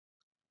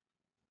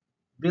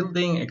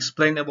Building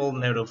Explainable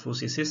neuro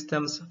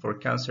Systems for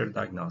Cancer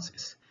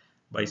Diagnosis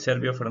by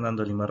Servio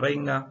Fernando Lima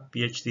Reina,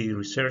 PhD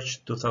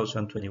Research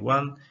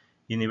 2021,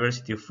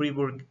 University of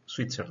Fribourg,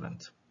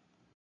 Switzerland.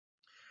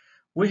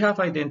 We have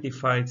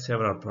identified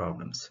several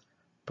problems.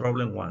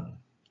 Problem 1.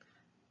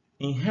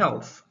 In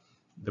health,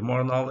 the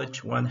more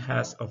knowledge one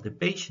has of the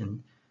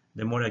patient,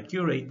 the more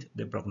accurate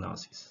the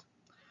prognosis.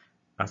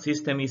 A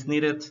system is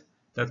needed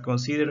that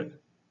considers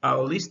a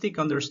holistic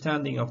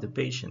understanding of the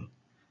patient,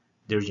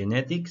 their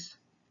genetics,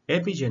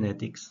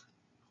 epigenetics,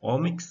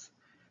 omics,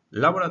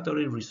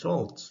 laboratory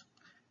results,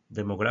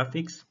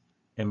 demographics,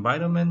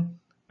 environment,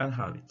 and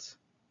habits.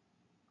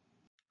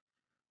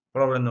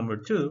 Problem number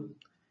 2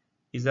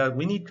 is that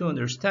we need to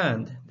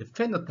understand the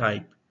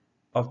phenotype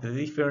of the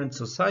different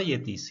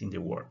societies in the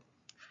world,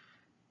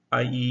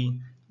 i.e.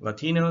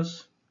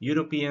 Latinos,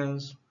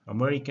 Europeans,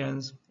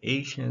 Americans,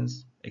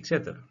 Asians,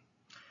 etc.,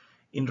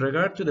 in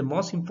regard to the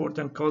most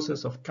important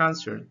causes of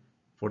cancer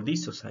for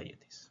these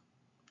societies.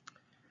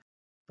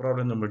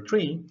 Problem number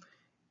 3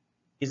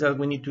 is that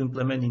we need to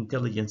implement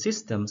intelligent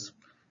systems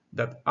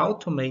that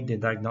automate the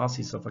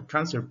diagnosis of a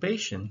cancer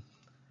patient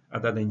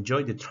and that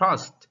enjoy the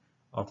trust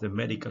of the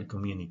medical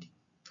community.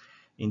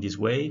 In this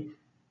way,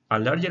 a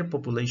larger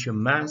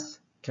population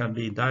mass can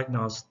be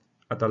diagnosed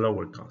at a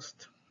lower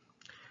cost.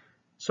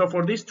 So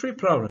for these 3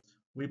 problems,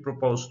 we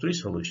propose 3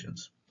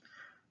 solutions.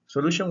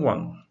 Solution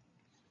 1.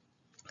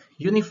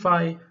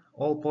 Unify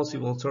all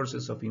possible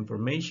sources of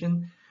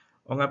information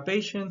on a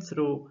patient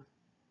through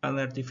an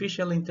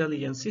artificial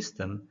intelligence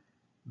system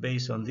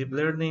based on deep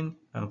learning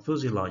and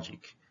fuzzy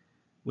logic,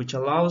 which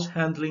allows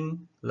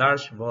handling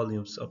large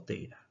volumes of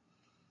data.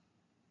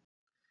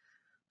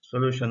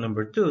 Solution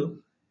number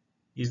 2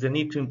 is the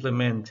need to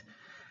implement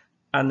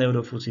a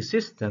neurofuzzy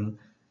system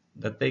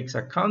that takes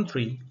a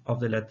country of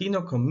the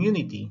Latino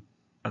community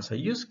as a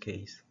use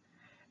case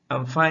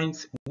and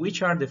finds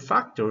which are the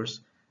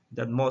factors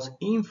that most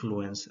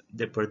influence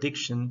the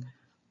prediction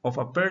of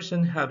a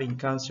person having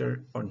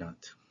cancer or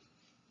not.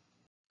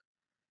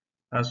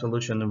 And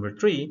solution number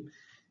 3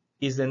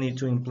 is the need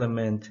to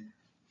implement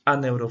a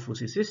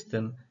neurofuzzy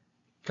system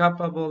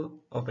capable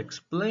of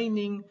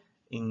explaining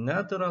in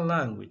natural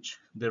language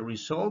the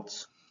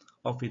results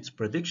of its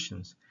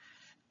predictions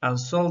and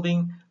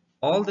solving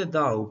all the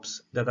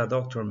doubts that a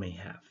doctor may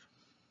have.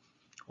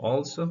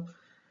 Also,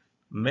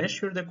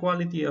 measure the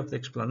quality of the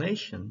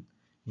explanation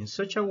in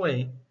such a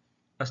way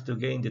as to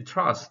gain the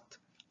trust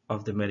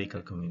of the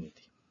medical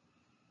community.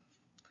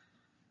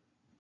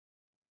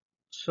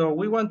 So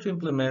we want to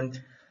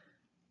implement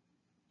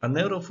a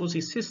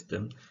neurofuzzy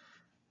system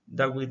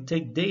that will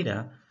take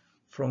data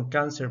from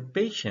cancer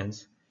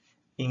patients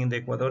in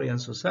the Ecuadorian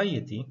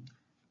society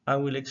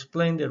and will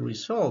explain the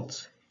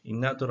results in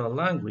natural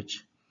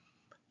language.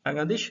 And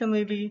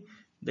additionally,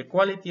 the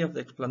quality of the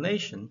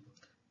explanation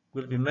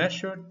will be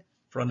measured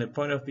from the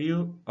point of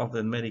view of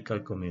the medical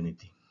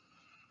community.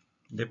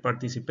 The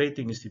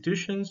participating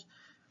institutions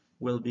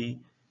will be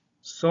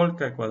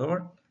Solca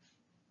Ecuador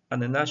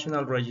and the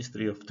National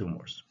Registry of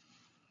Tumors.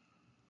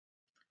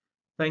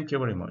 Thank you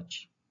very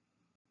much.